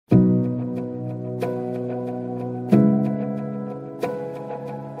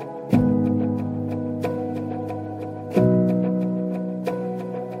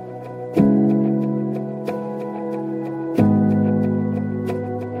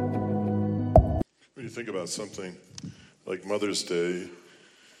think about something like Mother's Day,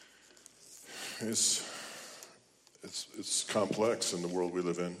 it's complex in the world we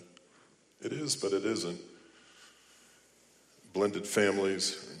live in. It is, but it isn't. Blended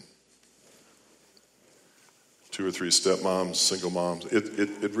families, 2 or 3 stepmoms, single moms.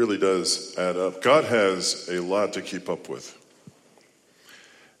 It really does add up. God has a lot to keep up with.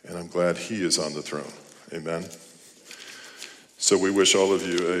 And I'm glad He is on the throne. Amen. So we wish all of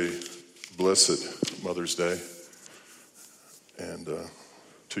you a blessed Mother's Day. And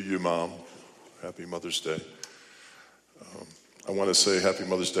to you, Mom, happy Mother's Day. I want to say happy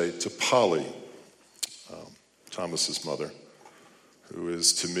Mother's Day to Polly, Thomas's mother, who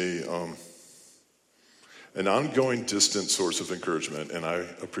is to me an ongoing distant source of encouragement, and I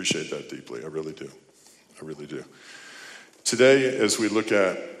appreciate that deeply. I really do. I really do. Today, as we look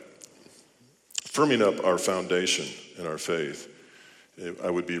at firming up our foundation in our faith, I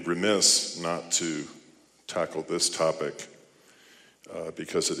would be remiss not to tackle this topic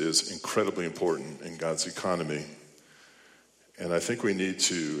because it is incredibly important in God's economy. And I think we need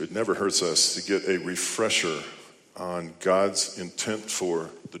to, it never hurts us to get a refresher on God's intent for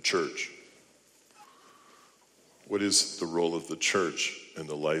the church. What is the role of the church in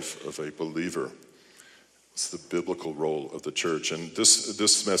the life of a believer? It's the biblical role of the church. And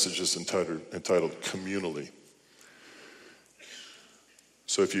this message is entitled Communally.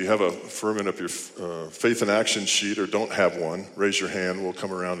 So if you have a firming up your faith in action sheet or don't have one, raise your hand. We'll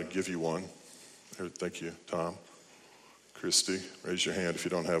come around and give you one. Thank you, Tom. Christy, raise your hand if you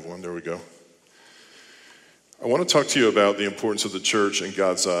don't have one. There we go. I want to talk to you about the importance of the church in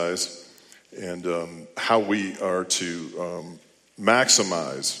God's eyes and how we are to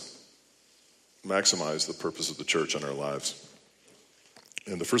maximize the purpose of the church in our lives.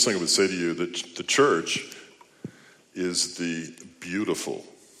 And the first thing I would say to you, that the church is the beautiful,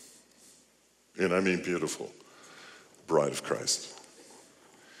 and I mean beautiful, bride of Christ.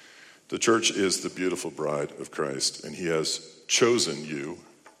 The church is the beautiful bride of Christ, and He has chosen you,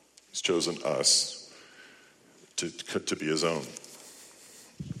 He's chosen us to be His own.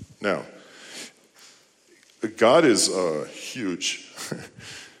 Now, God is huge.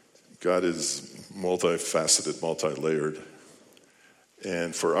 God is multifaceted, multi-layered.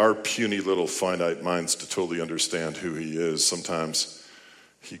 And for our puny little finite minds to totally understand who He is, sometimes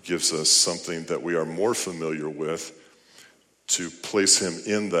He gives us something that we are more familiar with to place Him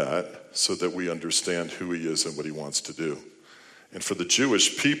in that so that we understand who He is and what He wants to do. And for the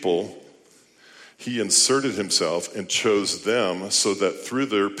Jewish people, He inserted Himself and chose them so that through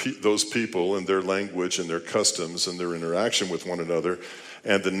those people and their language and their customs and their interaction with one another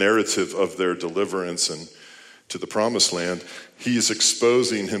and the narrative of their deliverance and to the promised land, He is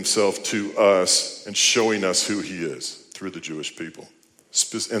exposing Himself to us and showing us who He is through the Jewish people.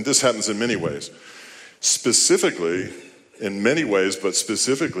 And this happens in many ways. Specifically, in many ways, but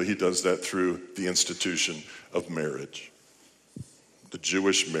specifically, He does that through the institution of marriage. The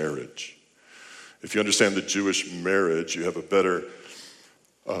Jewish marriage. If you understand the Jewish marriage, you have a better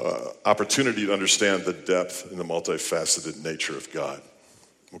opportunity to understand the depth and the multifaceted nature of God.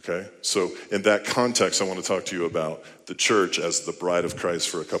 Okay? So in that context, I want to talk to you about the church as the bride of Christ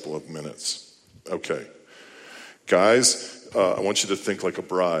for a couple of minutes. Okay. Guys, I want you to think like a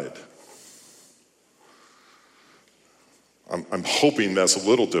bride. I'm hoping that's a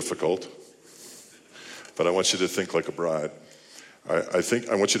little difficult, but I want you to think like a bride. I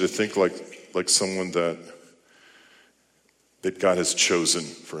want you to think like someone that God has chosen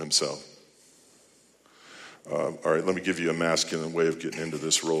for Himself. All right, let me give you a masculine way of getting into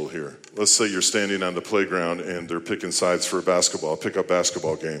this role here. Let's say you're standing on the playground and they're picking sides for a pickup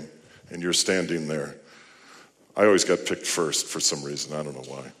basketball game, and you're standing there. I always got picked first for some reason. I don't know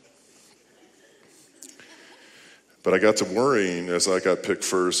why. But I got to worrying as I got picked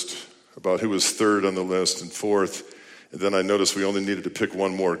first about who was third on the list and fourth. And then I noticed we only needed to pick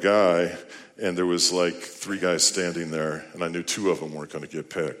one more guy, and there was like 3 guys standing there, and I knew 2 of them weren't going to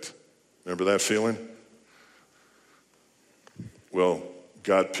get picked. Remember that feeling? Well,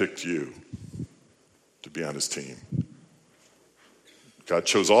 God picked you to be on His team. God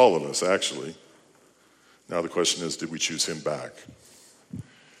chose all of us, actually. Now the question is, did we choose Him back?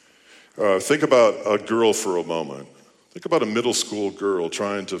 Think about a girl for a moment. Think about a middle school girl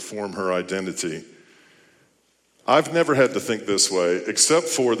trying to form her identity. I've never had to think this way, except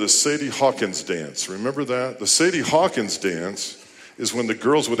for the Sadie Hawkins dance. Remember that? The Sadie Hawkins dance is when the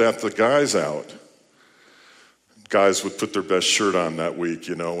girls would have the guys out. Guys would put their best shirt on that week,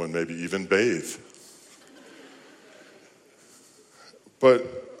 and maybe even bathe. But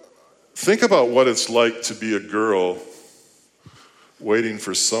think about what it's like to be a girl waiting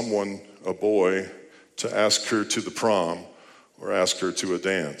for someone, a boy, to ask her to the prom or ask her to a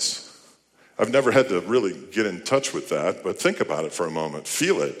dance. I've never had to really get in touch with that, but think about it for a moment.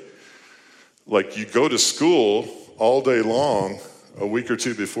 Feel it. Like you go to school all day long, a week or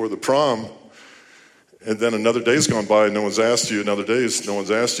two before the prom, and then another day's gone by and no one's asked you, another day no one's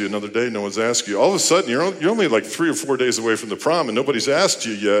asked you, another day no one's asked you. All of a sudden, you're only like 3 or 4 days away from the prom and nobody's asked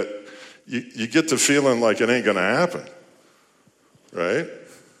you yet. You get to feeling like it ain't going to happen, right?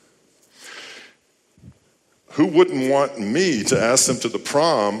 Who wouldn't want me to ask them to the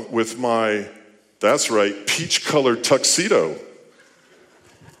prom with my, that's right, peach-colored tuxedo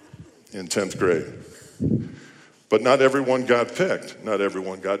in 10th grade? But not everyone got picked. Not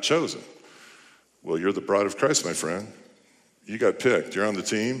everyone got chosen. Well, you're the bride of Christ, my friend. You got picked. You're on the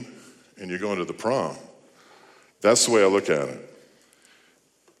team, and you're going to the prom. That's the way I look at it.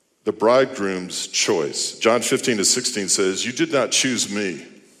 The bridegroom's choice. John 15-16 says, "You did not choose me,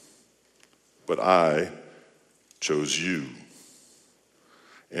 but I chose you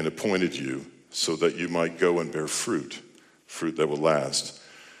and appointed you so that you might go and bear fruit that will last,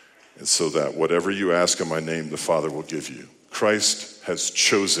 and so that whatever you ask in my name, the Father will give you." Christ has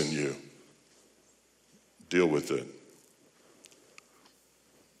chosen you. Deal with it.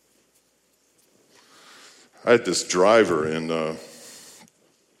 I had this driver in a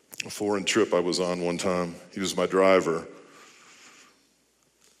foreign trip I was on one time. He was my driver,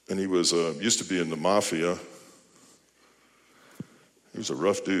 and he was used to be in the mafia. He was a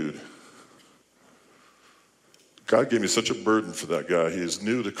rough dude. God gave me such a burden for that guy. He is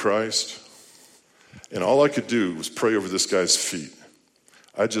new to Christ. And all I could do was pray over this guy's feet.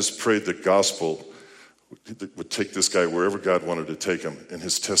 I just prayed the gospel would take this guy wherever God wanted to take him, and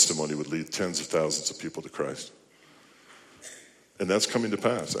his testimony would lead tens of thousands of people to Christ. And that's coming to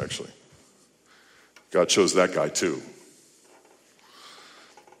pass, actually. God chose that guy too.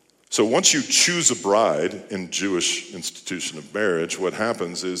 So once you choose a bride in Jewish institution of marriage, what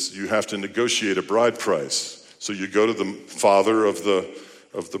happens is you have to negotiate a bride price. So you go to the father of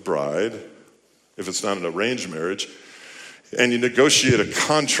the bride, if it's not an arranged marriage, and you negotiate a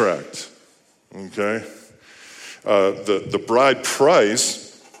contract, okay? The bride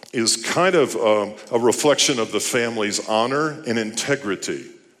price is kind of a reflection of the family's honor and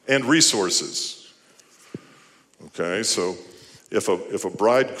integrity and resources, okay? So if a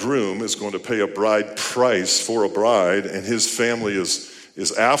bridegroom is going to pay a bride price for a bride and his family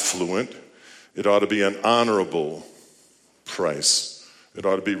is affluent, it ought to be an honorable price. It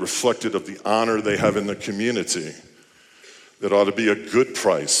ought to be reflected of the honor they have in the community. It ought to be a good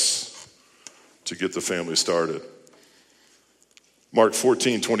price to get the family started. Mark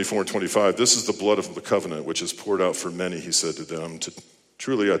 14:24-25, "This is the blood of the covenant, which is poured out for many," he said to them.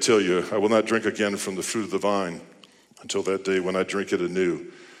 "Truly I tell you, I will not drink again from the fruit of the vine until that day when I drink it anew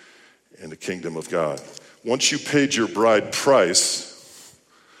in the kingdom of God." Once you paid your bride price,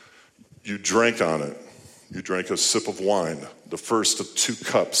 you drank on it. You drank a sip of wine, the first of 2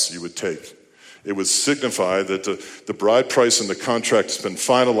 cups you would take. It would signify that the bride price in the contract has been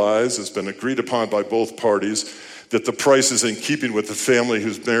finalized, has been agreed upon by both parties, that the price is in keeping with the family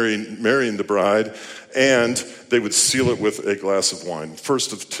who's marrying the bride, and they would seal it with a glass of wine,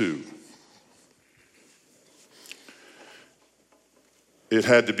 first of 2. It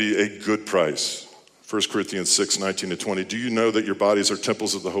had to be a good price. 1 Corinthians 6:19-20, "Do you know that your bodies are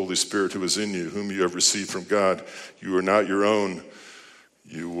temples of the Holy Spirit who is in you, whom you have received from God? You are not your own.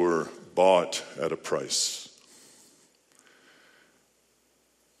 You were bought at a price."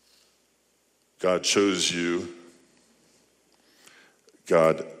 God chose you.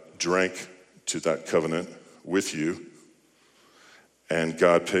 God drank to that covenant with you, and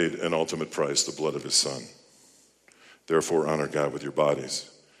God paid an ultimate price, the blood of his Son. Therefore, honor God with your bodies.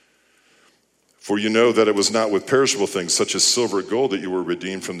 "For you know that it was not with perishable things such as silver or gold that you were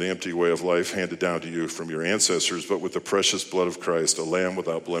redeemed from the empty way of life handed down to you from your ancestors, but with the precious blood of Christ, a lamb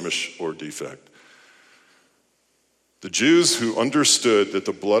without blemish or defect." The Jews who understood that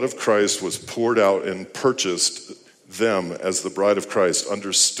the blood of Christ was poured out and purchased them as the bride of Christ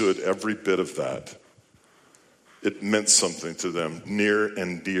understood every bit of that. It meant something to them, near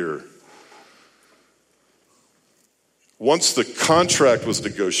and dear. Once the contract was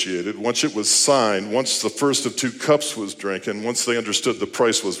negotiated, once it was signed, once the first of 2 cups was drinking, once they understood the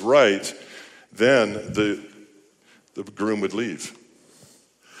price was right, then the groom would leave.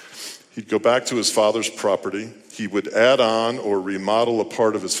 He'd go back to his father's property. He would add on or remodel a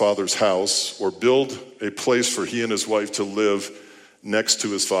part of his father's house or build a place for he and his wife to live next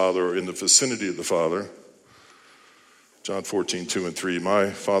to his father or in the vicinity of the father. John 14:2-3,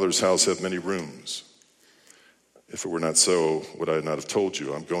 "My Father's house have many rooms. If it were not so, would I not have told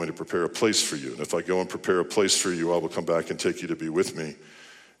you? I'm going to prepare a place for you. And if I go and prepare a place for you, I will come back and take you to be with me,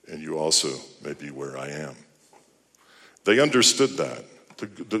 and you also may be where I am. They understood that.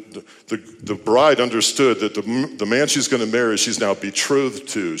 The bride understood that the man she's going to marry, she's now betrothed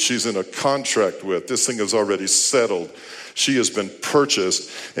to. She's in a contract with. This thing is already settled. She has been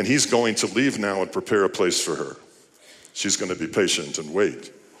purchased, and he's going to leave now and prepare a place for her. She's going to be patient and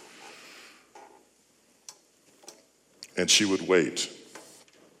wait. And she would wait.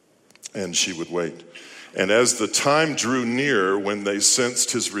 And she would wait. And as the time drew near when they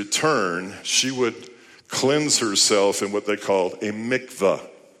sensed his return, she would cleanse herself in what they called a mikvah,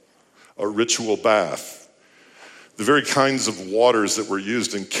 a ritual bath. The very kinds of waters that were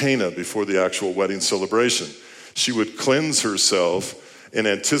used in Cana before the actual wedding celebration. She would cleanse herself in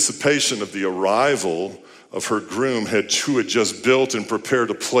anticipation of the arrival of her groom who had just built and prepared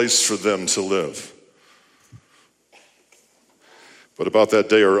a place for them to live. But about that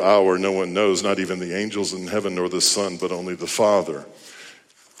day or hour, no one knows, not even the angels in heaven nor the Son, but only the Father.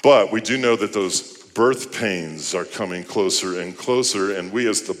 But we do know that those birth pains are coming closer and closer, and we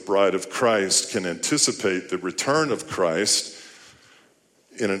as the bride of Christ can anticipate the return of Christ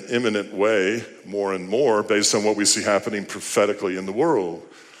in an imminent way more and more based on what we see happening prophetically in the world.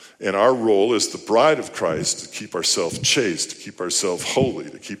 And our role as the bride of Christ to keep ourselves chaste, to keep ourselves holy,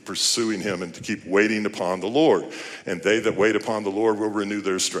 to keep pursuing him, and to keep waiting upon the Lord. And they that wait upon the Lord will renew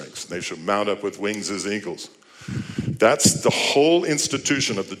their strength. They shall mount up with wings as eagles. That's the whole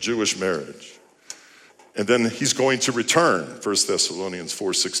institution of the Jewish marriage. And then he's going to return, 1 Thessalonians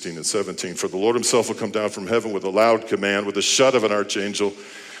 4:16 and 17. For the Lord himself will come down from heaven with a loud command, with the shout of an archangel,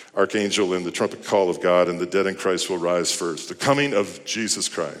 and the trumpet call of God, and the dead in Christ will rise first. The coming of Jesus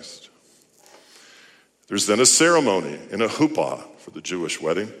Christ. There's then a ceremony and a huppah for the Jewish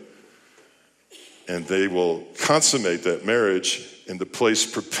wedding. And they will consummate that marriage in the place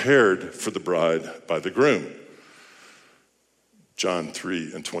prepared for the bride by the groom. John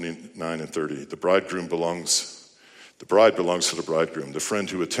 3 and 29 and 30. The bride belongs to the bridegroom. The friend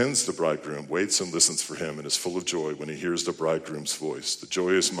who attends the bridegroom waits and listens for him and is full of joy when he hears the bridegroom's voice. The joy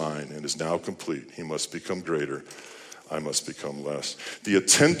is mine and is now complete. He must become greater. I must become less. The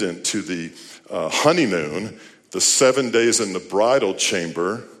attendant to the honeymoon, the 7 days in the bridal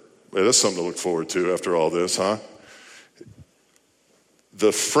chamber. Well, that's something to look forward to after all this, huh?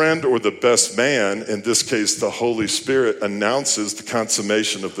 The friend or the best man, in this case the Holy Spirit, announces the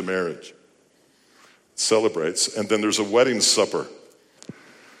consummation of the marriage. Celebrates, and then there's a wedding supper.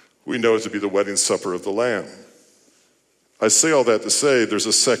 We know it to be the wedding supper of the Lamb. I say all that to say there's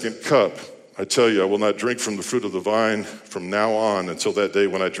a second cup. I tell you, I will not drink from the fruit of the vine from now on until that day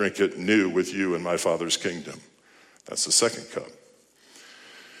when I drink it new with you in my Father's kingdom. That's the second cup.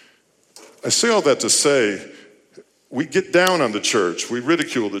 I say all that to say we get down on the church. We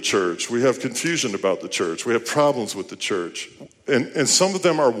ridicule the church. We have confusion about the church. We have problems with the church. And some of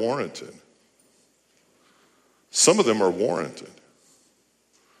them are warranted. Some of them are warranted.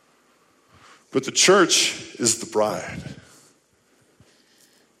 But the church is the bride.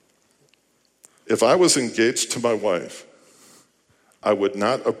 If I was engaged to my wife, I would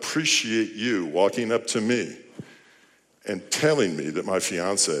not appreciate you walking up to me and telling me that my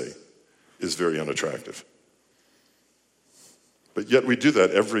fiance is very unattractive. But yet we do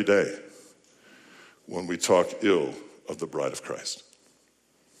that every day when we talk ill of the bride of Christ.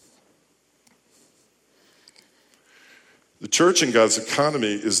 The church in God's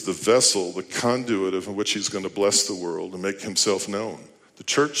economy is the vessel, the conduit of which he's going to bless the world and make himself known. The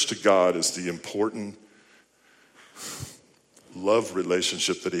church to God is the important love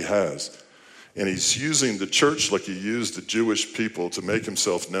relationship that he has. And he's using the church like he used the Jewish people to make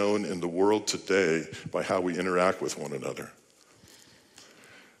himself known in the world today by how we interact with one another.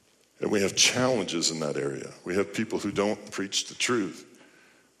 And we have challenges in that area. We have people who don't preach the truth.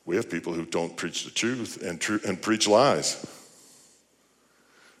 We have people who don't preach the truth and preach lies.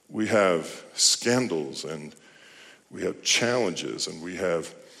 We have scandals, and we have challenges, and we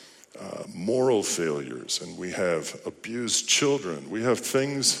have moral failures, and we have abused children. We have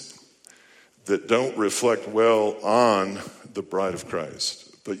things that don't reflect well on the bride of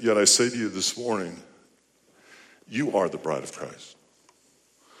Christ. But yet I say to you this morning, you are the bride of Christ.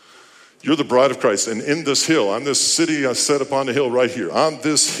 You're the bride of Christ. And in this hill, on this city I set upon the hill right here, on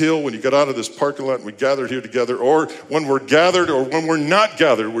this hill, when you get out of this parking lot and we gather here together, or when we're gathered or when we're not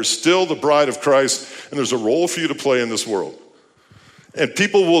gathered, we're still the bride of Christ, and there's a role for you to play in this world. And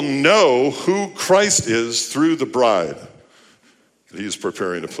people will know who Christ is through the bride that he is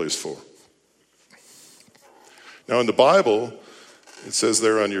preparing a place for. Now in the Bible, It says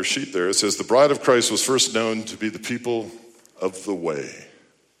there on your sheet there, it says, the bride of Christ was first known to be the people of the way.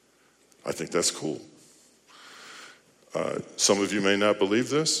 I think that's cool. Some of you may not believe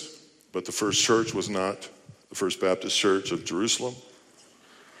this, but the first church was not the First Baptist Church of Jerusalem,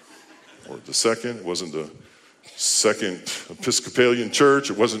 or the second. It wasn't the Second Episcopalian Church.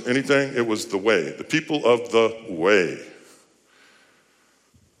 It wasn't anything. It was the way, the people of the way.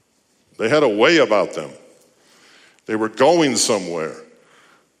 They had a way about them. They were going somewhere.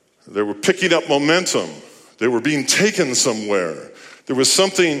 They were picking up momentum. They were being taken somewhere. There was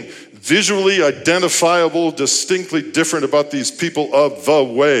something visually identifiable, distinctly different about these people of the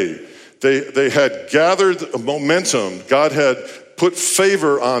way. They had gathered momentum. God had put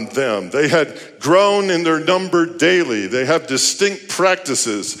favor on them. They had grown in their number daily. They have distinct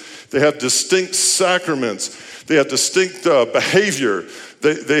practices. They have distinct sacraments. They have distinct behavior.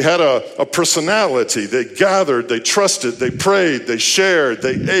 They had a personality. They gathered, they trusted, they prayed, they shared,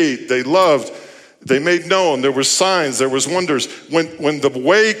 they ate, they loved, they made known. There were signs, there was wonders. When the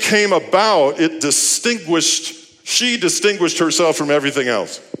way came about, she distinguished herself from everything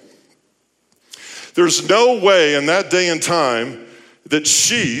else. There's no way in that day and time that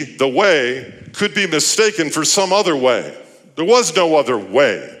she, the way, could be mistaken for some other way. There was no other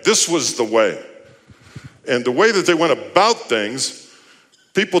way. This was the way. And the way that they went about things,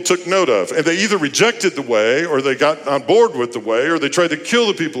 people took note of. And they either rejected the way, or they got on board with the way, or they tried to kill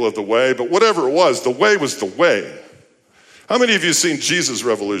the people of the way. But whatever it was the way. How many of you have seen Jesus'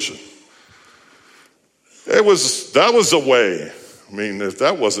 Revolution? That was a way. I mean, if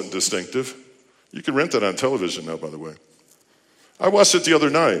that wasn't distinctive. You can rent that on television now, by the way. I watched it the other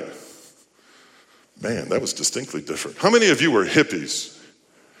night. Man, that was distinctly different. How many of you were hippies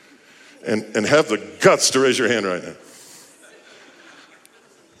and have the guts to raise your hand right now?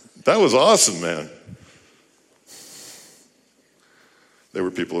 That was awesome, man. They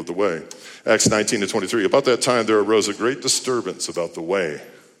were people of the way. Acts 19-23. About that time, there arose a great disturbance about the way.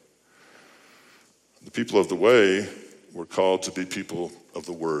 The people of the way were called to be people of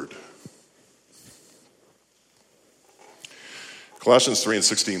the word. Colossians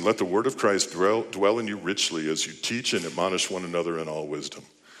 3:16, let the word of Christ dwell in you richly as you teach and admonish one another in all wisdom.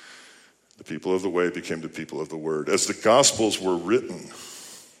 The people of the way became the people of the word. As the Gospels were written,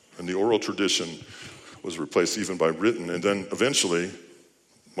 and the oral tradition was replaced even by written, and then eventually,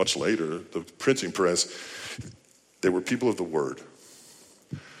 much later, the printing press, they were people of the word.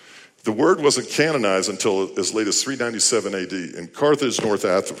 The word wasn't canonized until as late as 397 AD in Carthage, North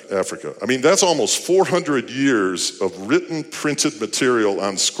Africa. I mean, that's almost 400 years of written, printed material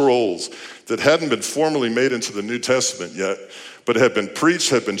on scrolls that hadn't been formally made into the New Testament yet, but had been preached,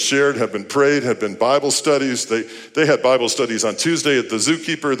 had been shared, had been prayed, had been Bible studies. They had Bible studies on Tuesday at the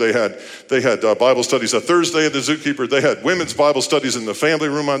Zookeeper. They had Bible studies on Thursday at the Zookeeper. They had women's Bible studies in the family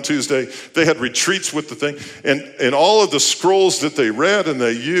room on Tuesday. They had retreats with the thing. And all of the scrolls that they read and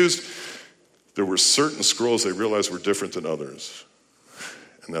they used, there were certain scrolls they realized were different than others.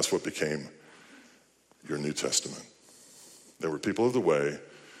 And that's what became your New Testament. There were people of the way,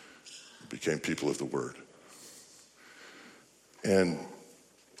 became people of the word. And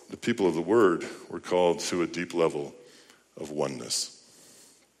the people of the word were called to a deep level of oneness.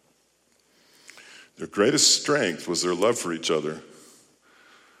 Their greatest strength was their love for each other,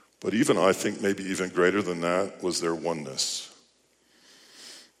 but even, I think, maybe even greater than that was their oneness.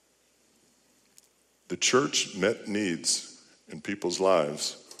 The church met needs in people's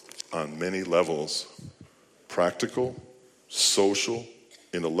lives on many levels: practical, social,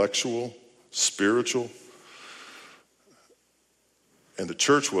 intellectual, spiritual. And the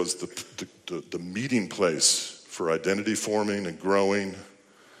church was the meeting place for identity forming and growing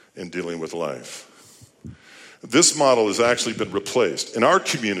and dealing with life. This model has actually been replaced. In our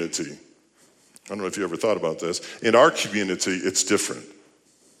community, I don't know if you ever thought about this, in our community, it's different.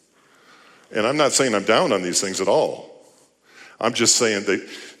 And I'm not saying I'm down on these things at all. I'm just saying that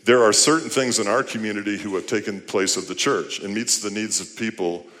there are certain things in our community who have taken place of the church and meets the needs of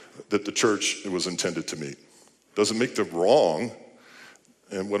people that the church was intended to meet. Doesn't make them wrong.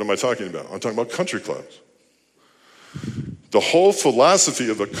 And what am I talking about? I'm talking about country clubs. The whole philosophy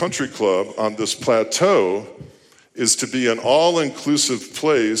of a country club on this plateau is to be an all-inclusive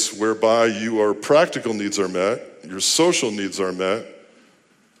place whereby your practical needs are met, your social needs are met,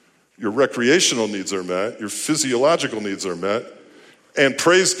 your recreational needs are met, your physiological needs are met, and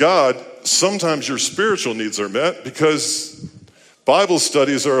praise God, sometimes your spiritual needs are met, because Bible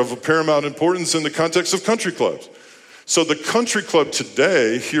studies are of paramount importance in the context of country clubs. So the country club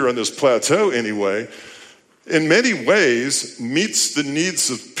today, here on this plateau anyway, in many ways meets the needs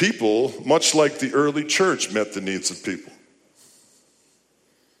of people much like the early church met the needs of people.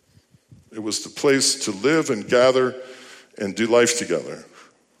 It was the place to live and gather and do life together,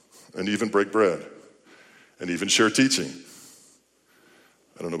 and even break bread, and even share teaching.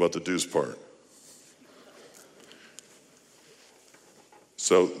 I don't know about the dues part.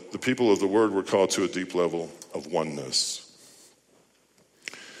 So the people of the Word were called to a deep level of oneness.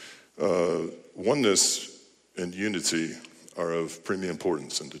 Oneness and unity are of premium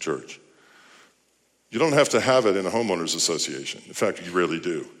importance in the church. You don't have to have it in a homeowners association. In fact, you rarely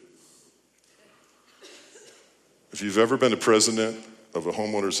do. If you've ever been a president of a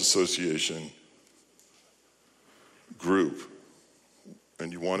homeowners association group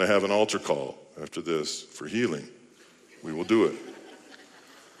and you want to have an altar call after this for healing, we will do it.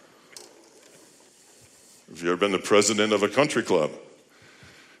 If you've ever been the president of a country club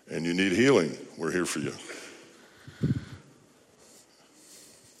and you need healing, we're here for you.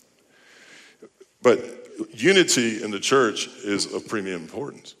 But unity in the church is of premium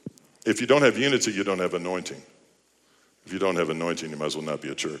importance. If you don't have unity, you don't have anointing. If you don't have anointing, you might as well not be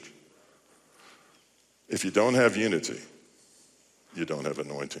a church. If you don't have unity, you don't have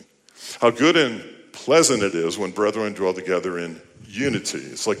anointing. How good and pleasant it is when brethren dwell together in unity.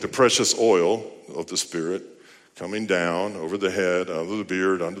 It's like the precious oil of the Spirit coming down over the head, under the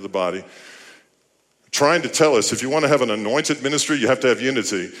beard, under the body, trying to tell us if you want to have an anointed ministry, you have to have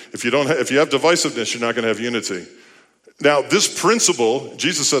unity. If you have divisiveness, you're not going to have unity. Now, this principle,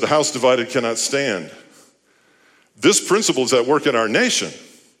 Jesus said, a house divided cannot stand. This principle is at work in our nation.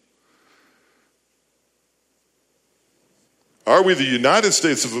 Are we the United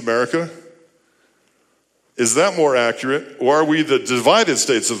States of America? Is that more accurate? Or are we the divided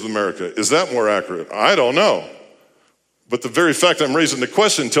states of America? Is that more accurate? I don't know. But the very fact I'm raising the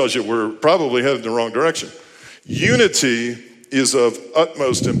question tells you we're probably headed in the wrong direction. Unity is of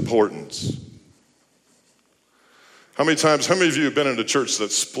utmost importance. How many of you have been in a church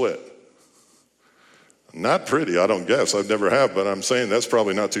that's split? Not pretty, I don't guess. I've never have, but I'm saying that's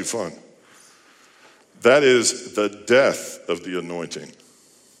probably not too fun. That is the death of the anointing.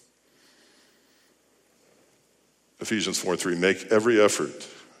 Ephesians 4:3, make every effort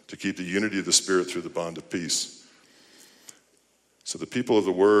to keep the unity of the Spirit through the bond of peace. So the people of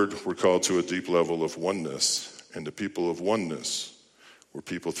the Word were called to a deep level of oneness, and the people of oneness were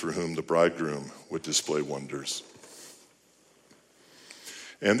people through whom the bridegroom would display wonders.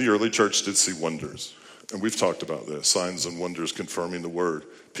 And the early church did see wonders. And we've talked about this, signs and wonders confirming the word.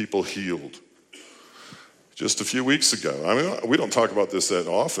 People healed. Just a few weeks ago. I mean, we don't talk about this that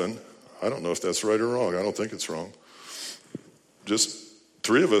often. I don't know if that's right or wrong. I don't think it's wrong. Just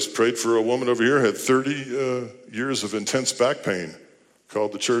 3 of us prayed for a woman over here, had 30 years of intense back pain.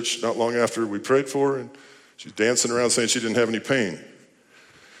 Called the church not long after we prayed for her, and she's dancing around saying she didn't have any pain.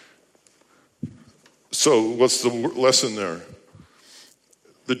 So what's the lesson there?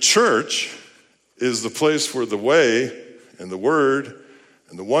 The church is the place where the way and the word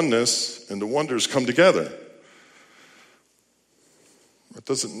and the oneness and the wonders come together. It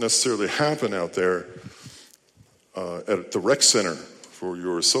doesn't necessarily happen out there at the rec center for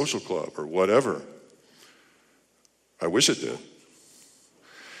your social club or whatever. I wish it did.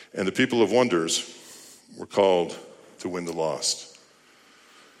 And the people of wonders were called to win the lost.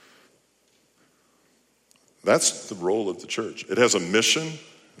 That's the role of the church. It has a mission.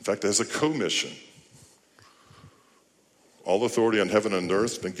 In fact, it has a co-mission. All authority on heaven and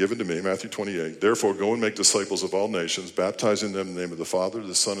earth has been given to me, Matthew 28. Therefore, go and make disciples of all nations, baptizing them in the name of the Father,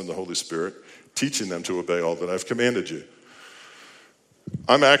 the Son, and the Holy Spirit, teaching them to obey all that I've commanded you.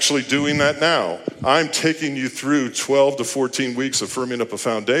 I'm actually doing that now. I'm taking you through 12 to 14 weeks of firming up a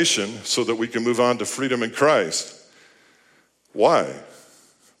foundation so that we can move on to freedom in Christ. Why?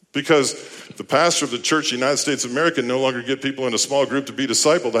 Because the pastor of the Church of the United States of America no longer get people in a small group to be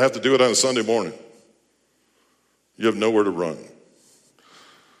discipled. They have to do it on a Sunday morning. You have nowhere to run.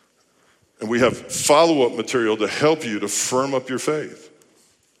 And we have follow-up material to help you to firm up your faith.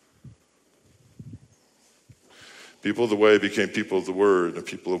 People of the way became people of the word, and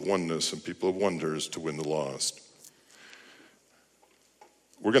people of oneness, and people of wonders to win the lost.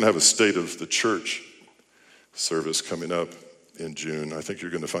 We're going to have a state of the church service coming up in June. I think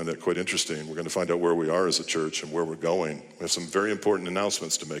you're going to find that quite interesting. We're going to find out where we are as a church and where we're going. We have some very important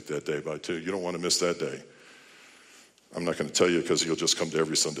announcements to make that day by too. You don't want to miss that day. I'm not going to tell you because you'll just come to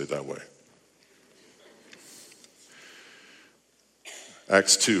every Sunday that way.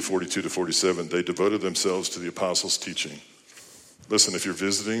 Acts 2:42-47, they devoted themselves to the apostles' teaching. Listen, if you're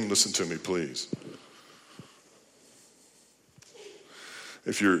visiting, listen to me, please.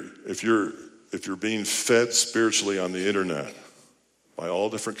 If you're being fed spiritually on the internet by all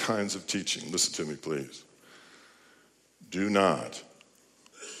different kinds of teaching, listen to me, please. Do not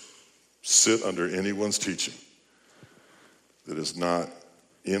sit under anyone's teaching that is not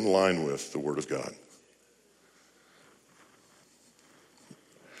in line with the Word of God.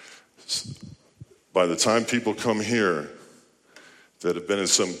 By the time people come here that have been in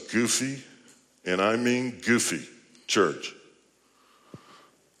some goofy, and I mean goofy, church,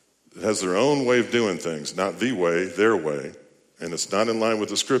 that has their own way of doing things, not the way, their way, and it's not in line with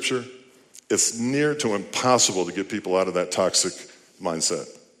the Scripture, it's near to impossible to get people out of that toxic mindset.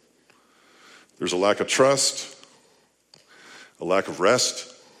 There's a lack of trust, a lack of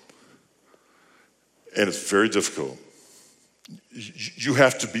rest, and it's very difficult. You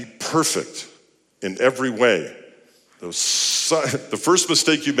have to be perfect in every way. The first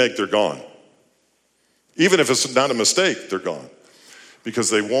mistake you make, they're gone. Even if it's not a mistake, they're gone. Because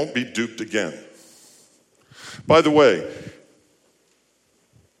they won't be duped again. By the way,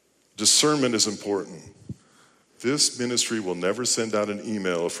 discernment is important. This ministry will never send out an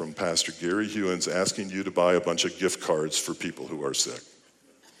email from Pastor Gary Hewins asking you to buy a bunch of gift cards for people who are sick.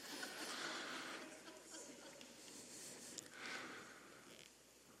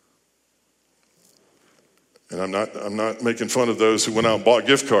 And I'm not making fun of those who went out and bought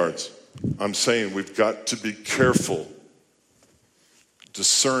gift cards. I'm saying we've got to be careful,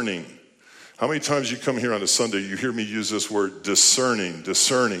 discerning. How many times you come here on a Sunday, you hear me use this word, discerning.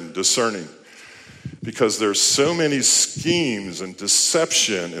 Because there's so many schemes and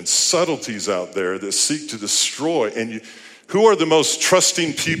deception and subtleties out there that seek to destroy. And who are the most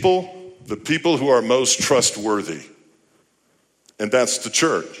trusting people? The people who are most trustworthy. And that's the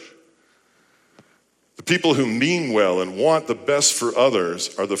church. The people who mean well and want the best for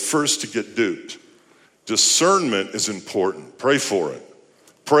others are the first to get duped. Discernment is important. Pray for it.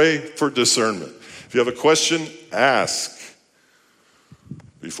 Pray for discernment. If you have a question, ask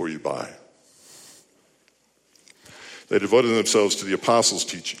before you buy. They devoted themselves to the apostles'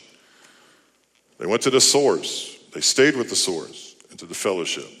 teaching. They went to the source. They stayed with the source and to the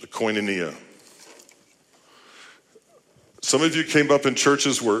fellowship, the koinonia. Some of you came up in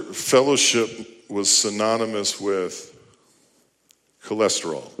churches where fellowship was synonymous with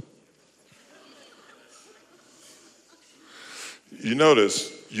cholesterol. You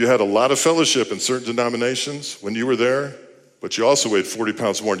notice you had a lot of fellowship in certain denominations when you were there, but you also weighed 40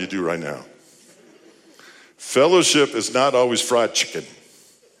 pounds more than you do right now. Fellowship is not always fried chicken.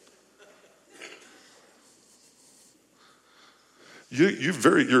 You're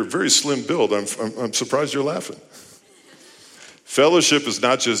very slim build. I'm surprised you're laughing. Fellowship is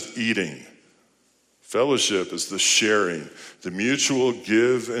not just eating. Fellowship is the sharing, the mutual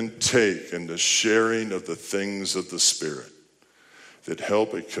give and take, and the sharing of the things of the Spirit that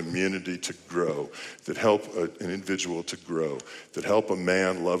help a community to grow, that help an individual to grow, that help a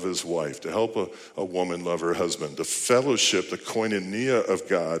man love his wife, to help a woman love her husband. The fellowship, the koinonia of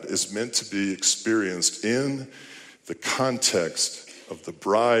God, is meant to be experienced in the context of the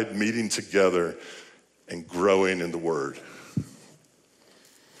bride meeting together and growing in the Word.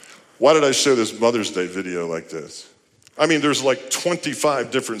 Why did I show this Mother's Day video like this? I mean, there's like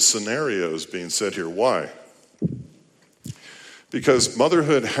 25 different scenarios being said here. Why? Because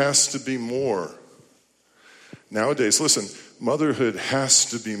motherhood has to be more. Nowadays, listen, motherhood has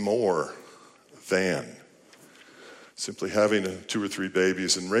to be more than simply having 2 or 3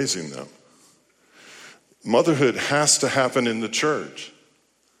 babies and raising them. Motherhood has to happen in the church.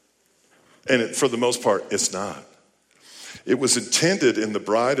 And for the most part, it's not. It was intended in the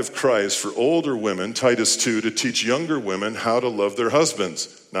bride of Christ for older women, Titus 2, to teach younger women how to love their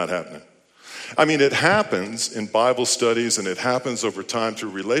husbands. Not happening. I mean, it happens in Bible studies and it happens over time through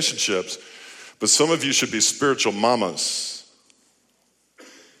relationships, but some of you should be spiritual mamas.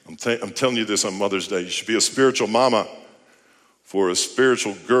 I'm telling you this on Mother's Day. You should be a spiritual mama for a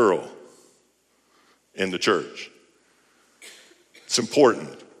spiritual girl in the church. It's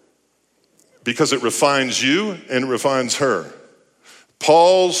important because it refines you and refines her.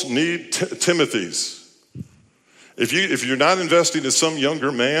 Paul's need Timothy's. If you're not investing in some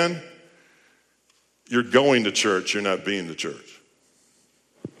younger man, you're going to church, you're not being the church.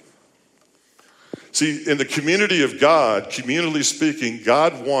 See, in the community of God, communally speaking,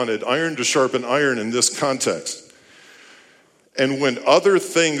 God wanted iron to sharpen iron in this context. And when other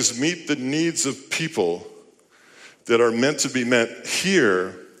things meet the needs of people that are meant to be met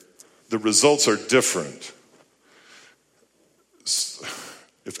here, the results are different.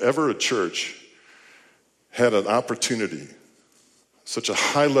 If ever a church had an opportunity, such a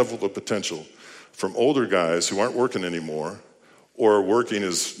high level of potential, from older guys who aren't working anymore or are working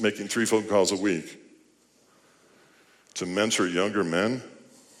is making 3 phone calls a week to mentor younger men,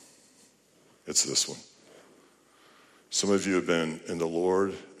 it's this one. Some of you have been in the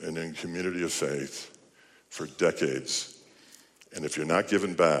Lord and in community of faith for decades. And if you're not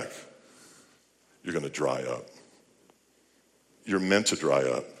giving back, you're going to dry up. You're meant to dry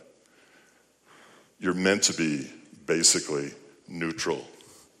up. You're meant to be basically neutral.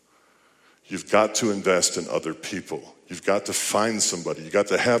 You've got to invest in other people. You've got to find somebody. You've got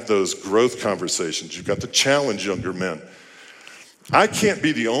to have those growth conversations. You've got to challenge younger men. I can't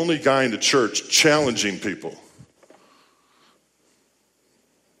be the only guy in the church challenging people.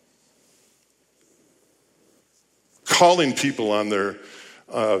 Calling people on their,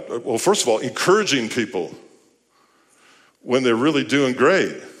 well, first of all, encouraging people when they're really doing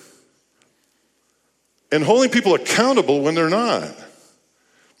great. And holding people accountable when they're not.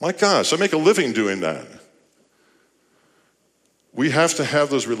 My gosh, I make a living doing that. We have to have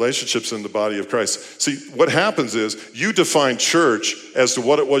those relationships in the body of Christ. See, what happens is you define church as to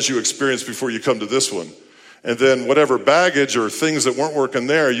what it was you experienced before you come to this one. And then whatever baggage or things that weren't working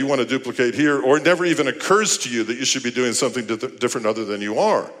there, you want to duplicate here, or it never even occurs to you that you should be doing something different other than you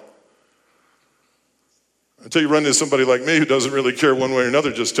are. Until you run into somebody like me who doesn't really care one way or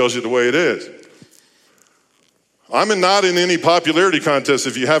another, just tells you the way it is. I'm not in any popularity contest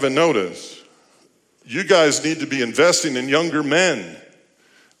if you haven't noticed. You guys need to be investing in younger men.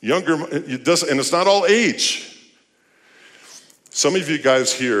 And it's not all age. Some of you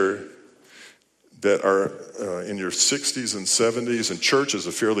guys here that are in your 60s and 70s, and church is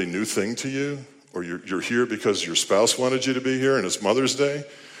a fairly new thing to you, or you're here because your spouse wanted you to be here and it's Mother's Day,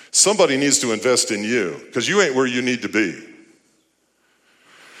 somebody needs to invest in you because you ain't where you need to be.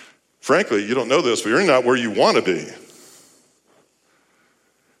 Frankly, you don't know this, but you're not where you want to be.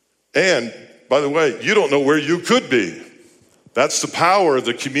 And, by the way, you don't know where you could be. That's the power of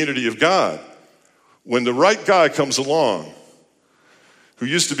the community of God. When the right guy comes along, who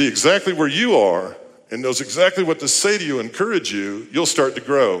used to be exactly where you are and knows exactly what to say to you and encourage you, you'll start to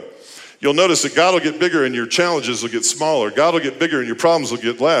grow. You'll notice that God will get bigger and your challenges will get smaller. God will get bigger and your problems will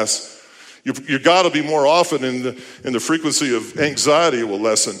get less. Your God will be more often and the frequency of anxiety will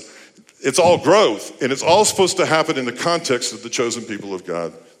lessen. It's all growth, and it's all supposed to happen in the context of the chosen people of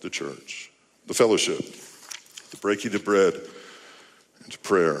God, the church, the fellowship, the breaking of bread, and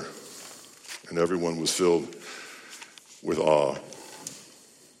prayer. And everyone was filled with awe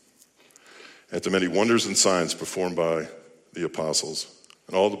at the many wonders and signs performed by the apostles.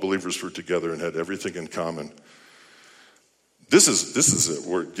 And all the believers were together and had everything in common. This is it,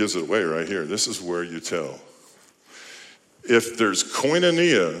 where it gives it away right here. This is where you tell. If there's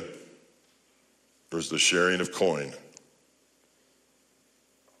koinonia, there's the sharing of coin.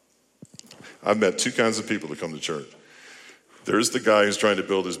 I've met two kinds of people that come to church. There's the guy who's trying to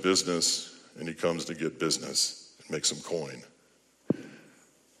build his business, and he comes to get business and make some coin.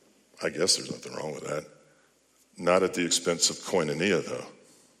 I guess there's nothing wrong with that. Not at the expense of koinonia, though.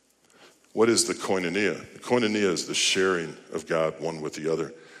 What is the koinonia? The koinonia is the sharing of God one with the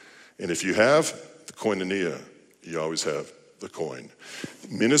other. And if you have the koinonia, you always have the coin.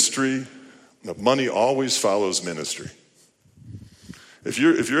 Ministry, money always follows ministry. If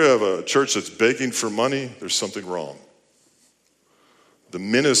you have a church that's begging for money, there's something wrong. The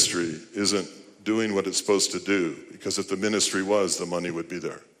ministry isn't doing what it's supposed to do, because if the ministry was, the money would be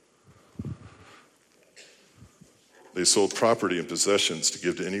there. They sold property and possessions to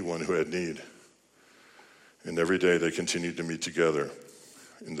give to anyone who had need. And every day they continued to meet together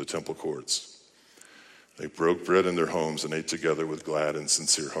in the temple courts. They broke bread in their homes and ate together with glad and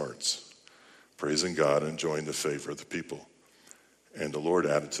sincere hearts, praising God and enjoying the favor of the people. And the Lord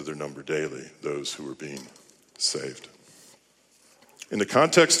added to their number daily those who were being saved. In the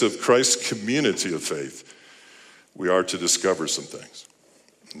context of Christ's community of faith, we are to discover some things.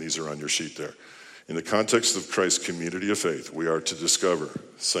 And these are on your sheet there. In the context of Christ's community of faith, we are to discover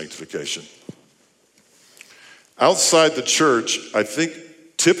sanctification. Outside the church, I think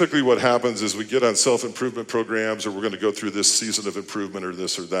typically what happens is we get on self-improvement programs, or we're going to go through this season of improvement or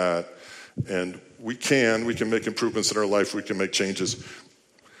this or that. And we can make improvements in our life. We can make changes.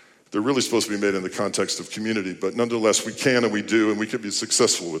 They're really supposed to be made in the context of community, but nonetheless, we can and we do, and we can be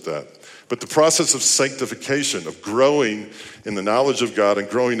successful with that. But the process of sanctification, of growing in the knowledge of God and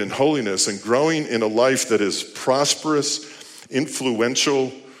growing in holiness and growing in a life that is prosperous,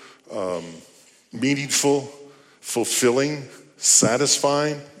 influential, meaningful, fulfilling,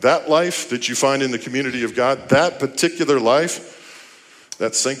 satisfying, that life that you find in the community of God, that particular life,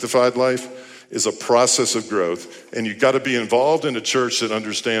 that sanctified life, is a process of growth. And you've got to be involved in a church that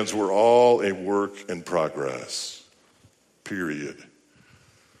understands we're all a work in progress. Period.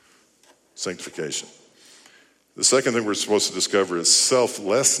 Sanctification. The second thing we're supposed to discover is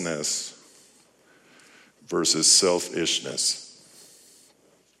selflessness versus selfishness.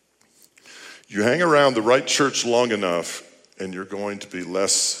 You hang around the right church long enough, and you're going to be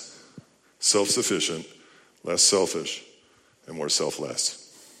less self-sufficient, less selfish, and more selfless.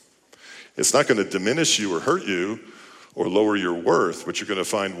 It's not going to diminish you or hurt you or lower your worth, but you're going to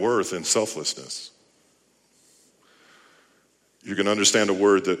find worth in selflessness. You're going to understand a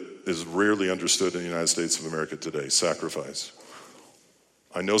word that is rarely understood in the United States of America today: sacrifice.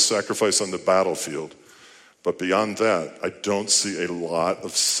 I know sacrifice on the battlefield, but beyond that, I don't see a lot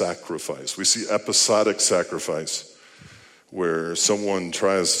of sacrifice. We see episodic sacrifice, where someone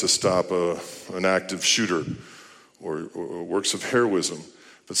tries to stop an active shooter or works of heroism.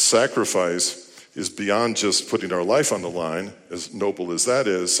 But sacrifice is beyond just putting our life on the line, as noble as that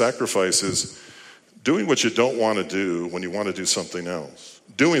is. Sacrifice is doing what you don't want to do when you want to do something else.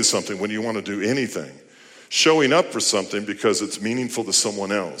 Doing something when you want to do anything. Showing up for something because it's meaningful to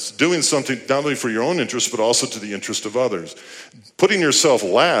someone else. Doing something not only for your own interest, but also to the interest of others. Putting yourself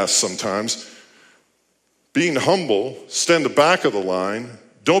last sometimes. Being humble, stand the back of the line.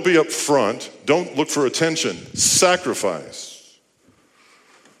 Don't be up front. Don't look for attention. Sacrifice.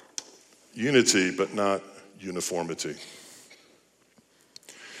 Unity, but not uniformity.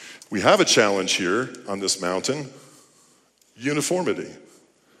 We have a challenge here on this mountain: uniformity.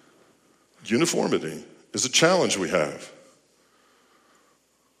 Uniformity is a challenge we have.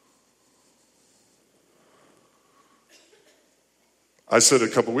 I said a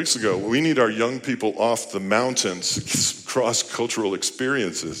couple weeks ago, we need our young people off the mountains, cross-cultural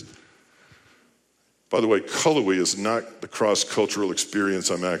experiences. By the way, Cullowhee is not the cross-cultural experience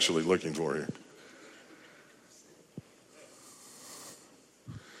I'm actually looking for here.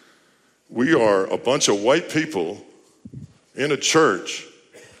 We are a bunch of white people in a church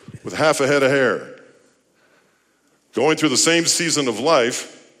with half a head of hair, going through the same season of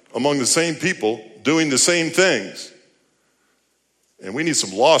life, among the same people, doing the same things. And we need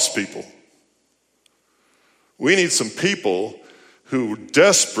some lost people. We need some people who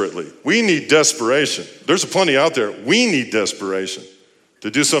we need desperation. There's plenty out there. We need desperation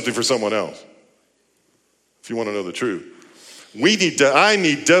to do something for someone else. If you want to know the truth. I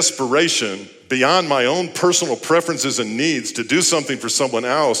need desperation beyond my own personal preferences and needs to do something for someone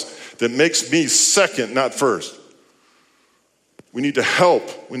else that makes me second, not first. We need to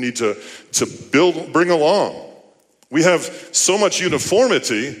help. We need to bring along. We have so much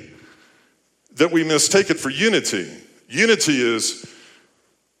uniformity that we mistake it for unity. Unity is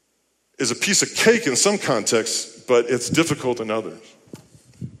a piece of cake in some contexts, but it's difficult in others.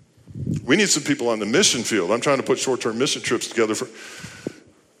 We need some people on the mission field. I'm trying to put short-term mission trips together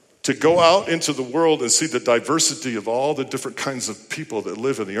to go out into the world and see the diversity of all the different kinds of people that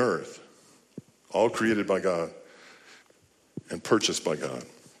live on the earth, all created by God and purchased by God.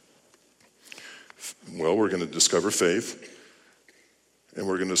 Well, we're going to discover faith, and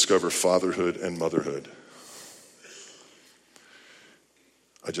we're going to discover fatherhood and motherhood.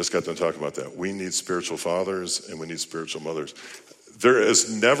 I just got done talking about that. We need spiritual fathers and we need spiritual mothers. There has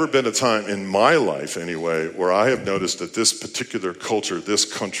never been a time in my life, anyway, where I have noticed that this particular culture, this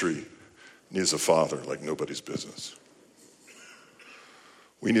country, needs a father like nobody's business.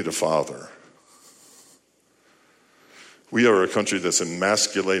 We need a father. We are a country that's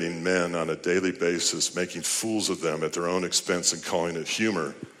emasculating men on a daily basis, making fools of them at their own expense and calling it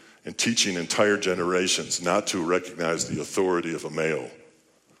humor, and teaching entire generations not to recognize the authority of a male,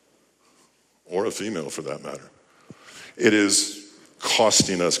 or a female for that matter. It is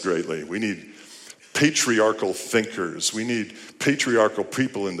costing us greatly. We need patriarchal thinkers. We need patriarchal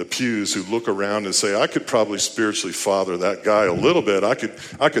people in the pews who look around and say, I could probably spiritually father that guy a little bit. I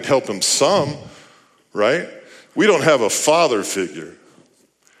could help him some, right? We don't have a father figure.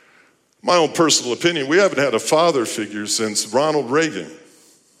 My own personal opinion, we haven't had a father figure since Ronald Reagan.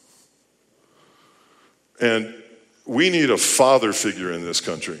 And we need a father figure in this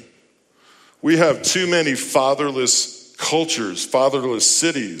country. We have too many fatherless cultures, fatherless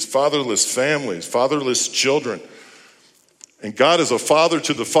cities, fatherless families, fatherless children. And God is a father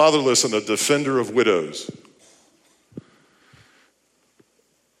to the fatherless and a defender of widows.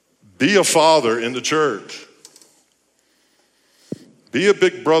 Be a father in the church. Be a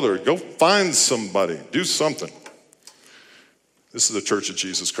big brother. Go find somebody. Do something. This is the church of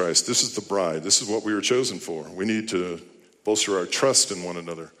Jesus Christ. This is the bride. This is what we were chosen for. We need to bolster our trust in one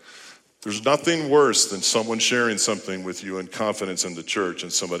another. There's nothing worse than someone sharing something with you in confidence in the church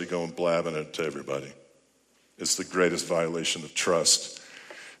and somebody going blabbing it to everybody. It's the greatest violation of trust.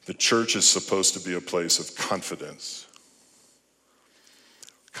 The church is supposed to be a place of confidence,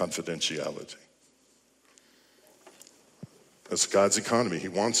 confidentiality. That's God's economy. He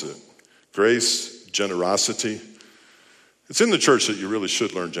wants it. Grace, generosity. It's in the church that you really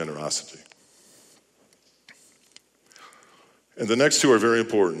should learn generosity. And the next two are very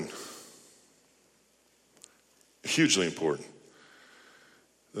important. Hugely important.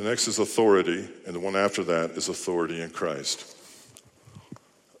 The next is authority, and the one after that is authority in Christ.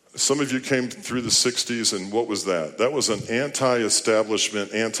 Some of you came through the 60s, and what was that? That was an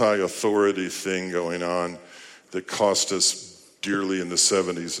anti-establishment, anti-authority thing going on that cost us dearly in the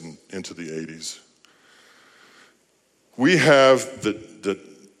 70s and into the 80s. We have the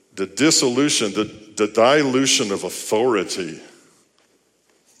dissolution, the dilution of authority.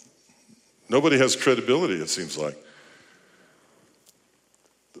 Nobody has credibility, it seems like.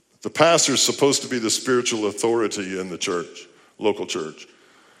 The pastor's supposed to be the spiritual authority in the church, local church.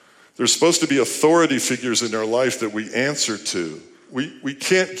 There's supposed to be authority figures in our life that we answer to. We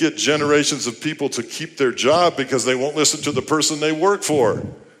can't get generations of people to keep their job because they won't listen to the person they work for.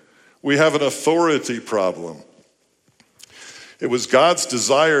 We have an authority problem. It was God's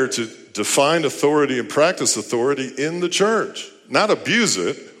desire to define authority and practice authority in the church. Not abuse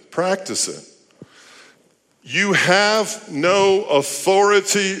it, practice it. You have no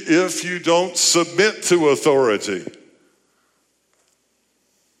authority if you don't submit to authority.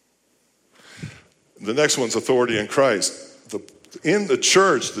 The next one's authority in Christ. In the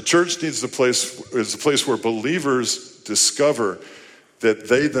church needs is a place where believers discover that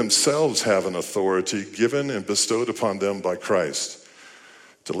they themselves have an authority given and bestowed upon them by Christ.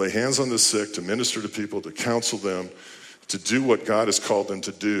 To lay hands on the sick, to minister to people, to counsel them, to do what God has called them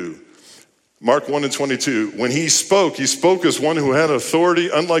to do. Mark 1:22, when he spoke as one who had authority,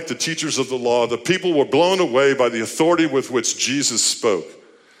 unlike the teachers of the law. The people were blown away by the authority with which Jesus spoke.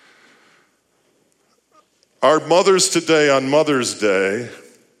 Our mothers today on Mother's Day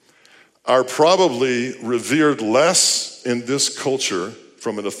are probably revered less in this culture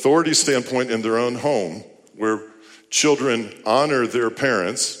from an authority standpoint in their own home, where children honor their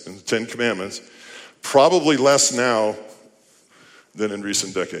parents in the Ten Commandments, probably less now than in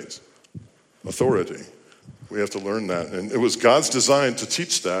recent decades. Authority. We have to learn that. And it was God's design to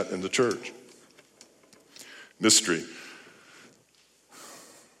teach that in the church. Mystery.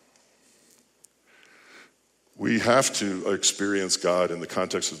 We have to experience God in the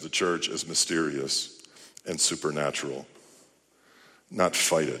context of the church as mysterious and supernatural, not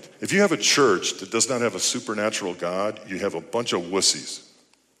fight it. If you have a church that does not have a supernatural God, you have a bunch of wussies.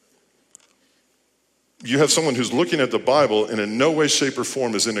 You have someone who's looking at the Bible and in no way, shape, or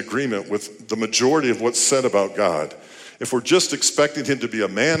form is in agreement with the majority of what's said about God. If we're just expecting him to be a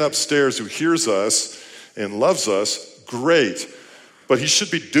man upstairs who hears us and loves us, great. But he should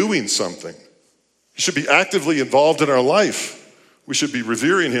be doing something. He should be actively involved in our life. We should be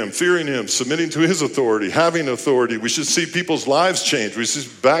revering him, fearing him, submitting to his authority, having authority. We should see people's lives change. We should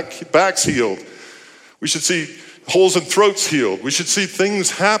see backs healed. We should see holes in throats healed. We should see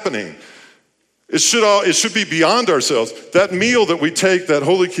things happening. It should be beyond ourselves. That meal that we take, that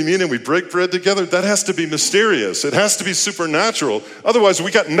Holy Communion, we break bread together, that has to be mysterious. It has to be supernatural. Otherwise,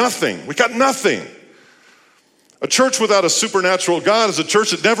 we got nothing. We got nothing. A church without a supernatural God is a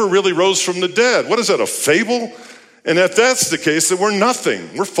church that never really rose from the dead. What is that, a fable? And if that's the case, then we're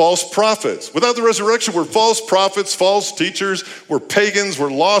nothing. We're false prophets. Without the resurrection, we're false prophets, false teachers. We're pagans. We're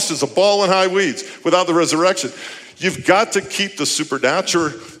lost as a ball in high weeds. Without the resurrection, you've got to keep the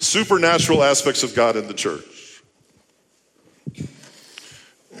supernatural aspects of God in the church.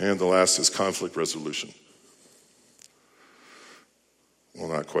 And the last is conflict resolution. Well,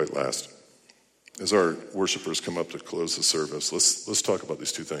 not quite last. As our worshipers come up to close the service, let's talk about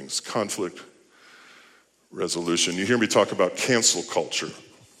these two things. Conflict resolution. You hear me talk about cancel culture.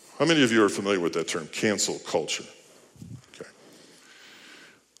 How many of you are familiar with that term, cancel culture? Okay.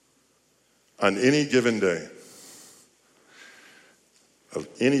 On any given day, of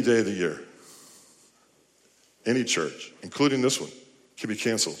any day of the year, any church, including this one, can be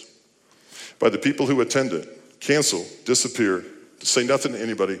canceled by the people who attend it. Cancel, disappear, say nothing to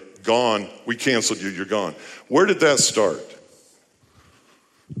anybody, gone, we canceled you, you're gone. Where did that start?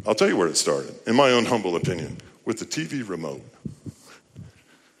 I'll tell you where it started, in my own humble opinion, with the TV remote.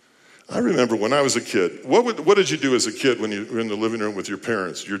 I remember when I was a kid, what did you do as a kid when you were in the living room with your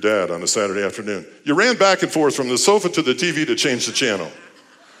parents, your dad, on a Saturday afternoon? You ran back and forth from the sofa to the TV to change the channel,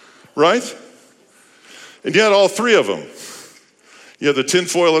 right? And you had all three of them. You had the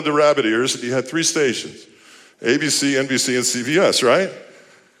tinfoil and the rabbit ears, and you had three stations, ABC, NBC, and CBS, right?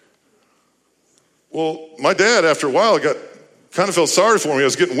 Well, my dad, after a while, kind of felt sorry for me. I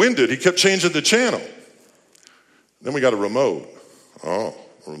was getting winded. He kept changing the channel. Then we got a remote. Oh,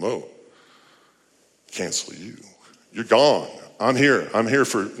 remote. Cancel you. You're gone. I'm here. I'm here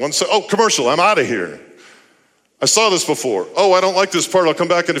for one second. Oh, commercial. I'm out of here. I saw this before. Oh, I don't like this part. I'll come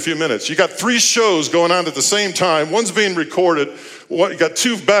back in a few minutes. You got 3 shows going on at the same time. One's being recorded. You got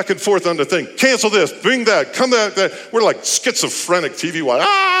 2 back and forth on the thing. Cancel this. Bring that. Come back. That. We're like schizophrenic TV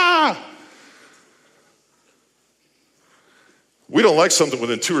watch. We don't like something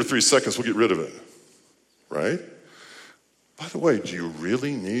within 2 or 3 seconds. We'll get rid of it. Right? By the way, do you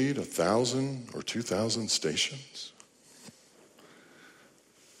really need 1,000 or 2,000 stations?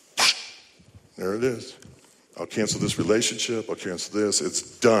 There it is. I'll cancel this relationship. I'll cancel this.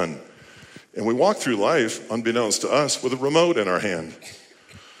 It's done. And we walk through life, unbeknownst to us, with a remote in our hand.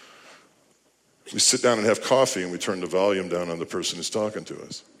 We sit down and have coffee and we turn the volume down on the person who's talking to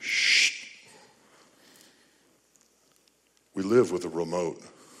us. Shh. We live with a remote.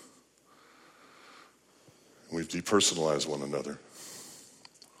 We've depersonalized one another.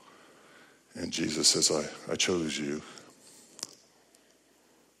 And Jesus says, I chose you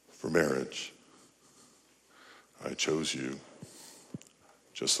for marriage. I chose you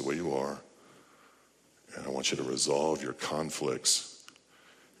just the way you are. And I want you to resolve your conflicts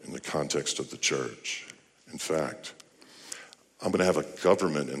in the context of the church. In fact, I'm going to have a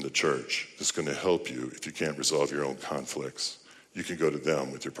government in the church that's going to help you if you can't resolve your own conflicts. You can go to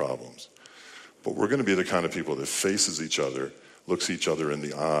them with your problems. But we're going to be the kind of people that faces each other, looks each other in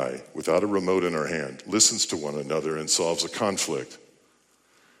the eye, without a remote in our hand, listens to one another, and solves a conflict.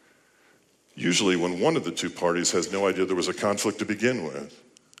 Usually when one of the 2 parties has no idea there was a conflict to begin with.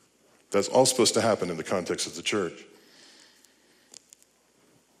 That's all supposed to happen in the context of the church.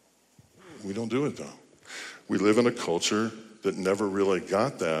 We don't do it though. We live in a culture that never really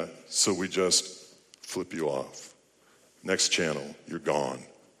got that, so we just flip you off. Next channel, you're gone.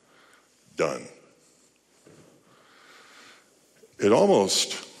 Done. It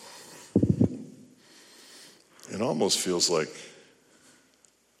almost feels like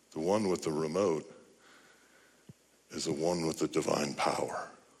the one with the remote is the one with the divine power.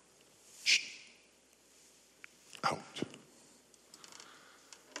 Out.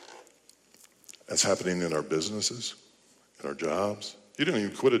 That's happening in our businesses, in our jobs. You don't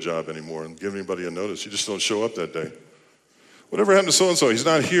even quit a job anymore and give anybody a notice. You just don't show up that day. Whatever happened to so-and-so? He's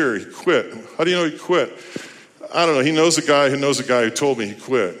not here. He quit. How do you know he quit? I don't know. He knows a guy who told me he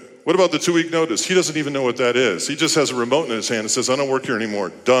quit. What about the 2-week notice? He doesn't even know what that is. He just has a remote in his hand and says, I don't work here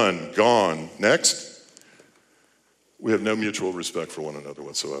anymore. Done. Gone. Next. We have no mutual respect for one another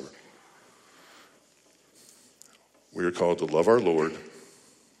whatsoever. We are called to love our Lord,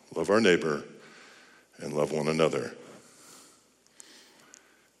 love our neighbor, and love one another.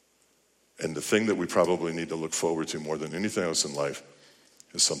 And the thing that we probably need to look forward to more than anything else in life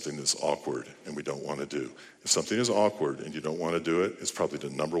is something that's awkward and we don't want to do. If something is awkward and you don't want to do it, it's probably the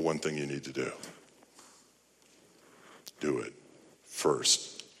number 1 thing you need to do. Do it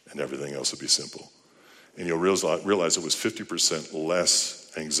first, and everything else will be simple. And you'll realize it was 50%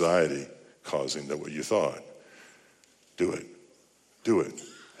 less anxiety causing than what you thought. Do it. Do it.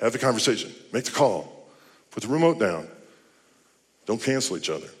 Have the conversation. Make the call. Put the remote down. Don't cancel each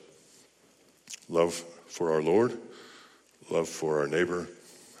other. Love for our Lord, love for our neighbor,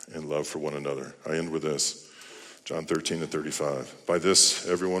 and love for one another. I end with this. John 13:35. By this,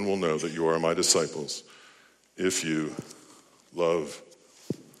 everyone will know that you are my disciples if you love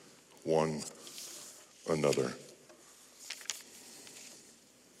one another.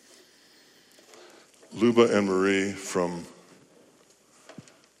 Luba and Marie from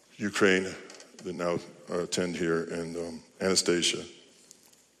Ukraine that now attend here, and Anastasia.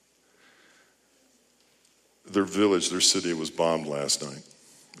 Their village, their city was bombed last night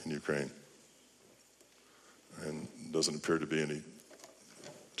in Ukraine. And doesn't appear to be any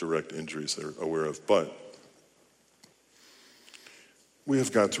direct injuries they're aware of. But we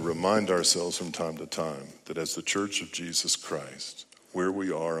have got to remind ourselves from time to time that as the Church of Jesus Christ, where we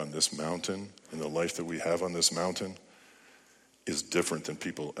are on this mountain and the life that we have on this mountain is different than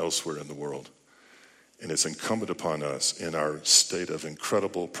people elsewhere in the world. And it's incumbent upon us in our state of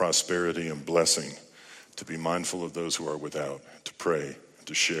incredible prosperity and blessing to be mindful of those who are without, to pray, and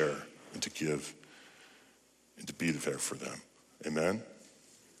to share, and to give, and to be there for them. Amen?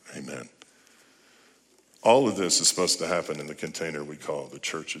 Amen. All of this is supposed to happen in the container we call the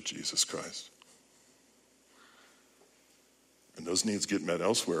Church of Jesus Christ. And those needs get met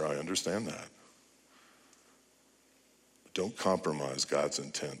elsewhere, I understand that. But don't compromise God's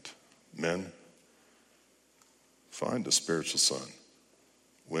intent. Men, find a spiritual son.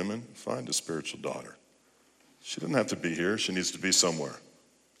 Women, find a spiritual daughter. She doesn't have to be here. She needs to be somewhere.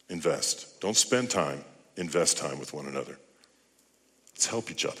 Invest. Don't spend time. Invest time with one another. Let's help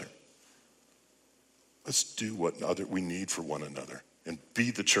each other. Let's do what we need for one another and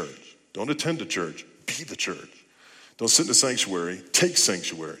be the church. Don't attend a church, be the church. Don't sit in a sanctuary, take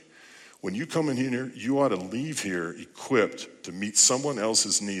sanctuary. When you come in here, you ought to leave here equipped to meet someone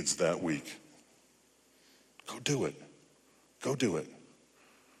else's needs that week. Go do it. Go do it.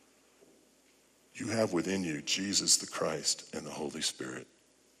 You have within you Jesus the Christ and the Holy Spirit.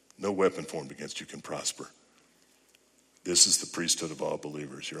 No weapon formed against you can prosper. This is the priesthood of all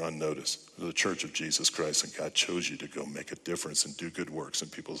believers. You're on notice. You're the church of Jesus Christ, and God chose you to go make a difference and do good works in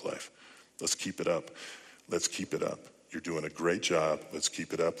people's life. Let's keep it up. Let's keep it up. You're doing a great job. Let's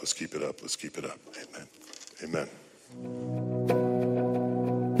keep it up. Let's keep it up. Let's keep it up. Amen. Amen.